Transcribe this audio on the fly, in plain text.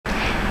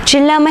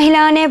जिला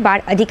महिला और बाळ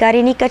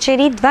अधिकारी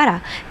कचेरी द्वारा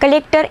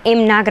कलेक्टर एम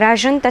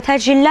नागराजन तथा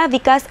जिला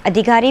विकास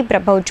अधिकारी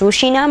प्रभव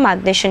जोशी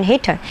मार्गदर्शन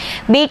हेठळ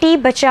बेटी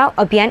बचाव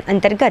अभियान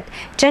अंतर्गत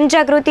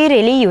जनजागृति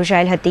रेली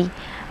योजायेल हती।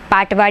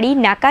 पाटवाड़ी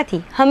नाकाथी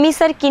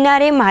हमीसर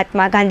किनारे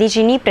महात्मा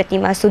गांधीजी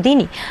प्रतिमा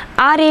सुधीनी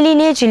आ रेली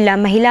ने जिला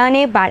महिला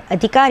और बाळ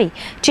अधिकारी,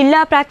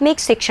 जिला प्राथमिक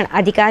शिक्षण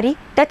अधिकारी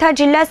तथा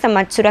जिला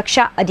समाज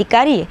सुरक्षा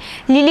अधिकारी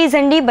लीली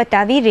झंडी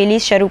बतावी रेली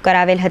शुरू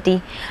करावेल हती।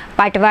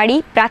 पाटवाड़ी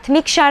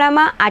प्राथमिक शाला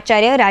में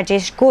आचार्य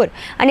राजेश गोर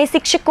और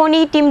शिक्षकों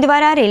की टीम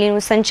द्वारा रेलीनु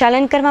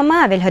संचालन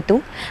करवामां आवेल हतुं।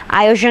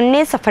 आयोजन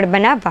ने सफल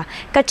बनाववा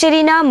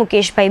कचेरीना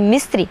मुकेशभाई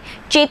मिस्त्री,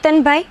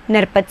 चेतनभाई,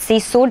 नरपतसिंह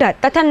सोढा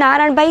तथा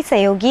नारायणभाई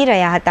सहयोगी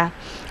रह्या हता।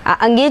 आ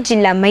अंगे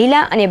जिला महिला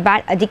और बाळ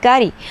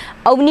अधिकारी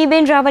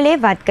अवनीबेन रावले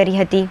बात करी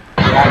हती।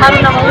 माરું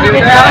નામ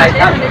અવનીબેન રાવલ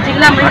છે અને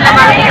જિલ્લા મહિલા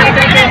બાળ અધિકારી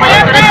તરીકે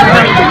મારી ફરજ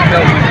સંભાળી છે।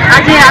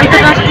 આજે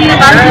આંતરરાષ્ટ્રીય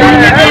બાળ દિન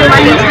નિમિત્તે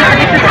માનનીય શ્રી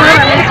કલેક્ટર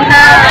સાહેબ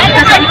અને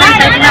જિલ્લા વિકાસ અધિકારી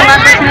સાહેબના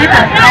માર્ગદર્શન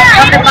હેઠળ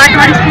આપણે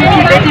પાટવાડી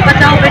સ્કૂલથી બેટી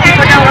બચાવો બેટી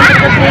પઢાઓ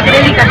અંતર્ગત એક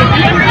રેલી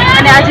કાઢી હતી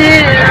અને આજે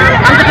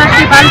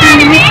આંતરરાષ્ટ્રીય બાળ દિન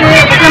નિમિત્તે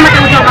એટલા માટે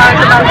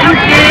ઉજવવામાં આવે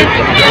છે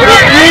કે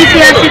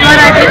યુએનસીઆરસી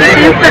દ્વારા એટલે કે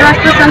સંયુક્ત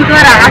રાષ્ટ્ર સંઘ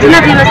દ્વારા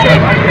આજના દિવસે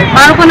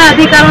બાળકોના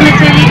અધિકારોને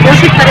છે એ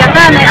ઘોષિત કર્યા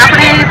હતા અને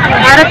આપણે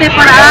ભારતે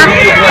પણ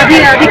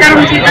આ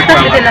અધિકારોને છે દત્તક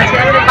લીધેલા છે।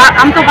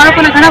 आम तो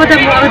बाळकोना घणा बधा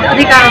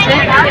अधिकारो छे,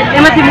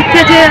 एमांथी मुख्य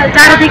जे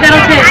 4 अधिकारो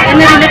छे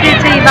एने रिलेटेड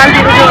छे बाल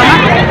दिन उजववामां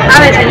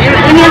आवे छे।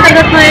 एनी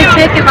अंतर्गत एक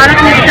छे के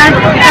बाळकने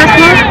विकासनो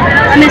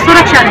अने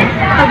सुरक्षानो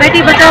तो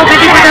बेटी बचाओ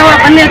बेटी पढ़ाओ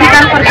बंने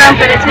अधिकार पर काम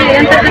करे छे। ए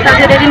अंतर्गत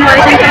आज रेलीनुं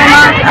आयोजन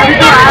करवामां आव्युं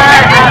हतुं।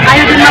 आ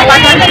आयोजनमां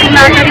पाटवाडी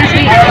स्कूलना आचार्य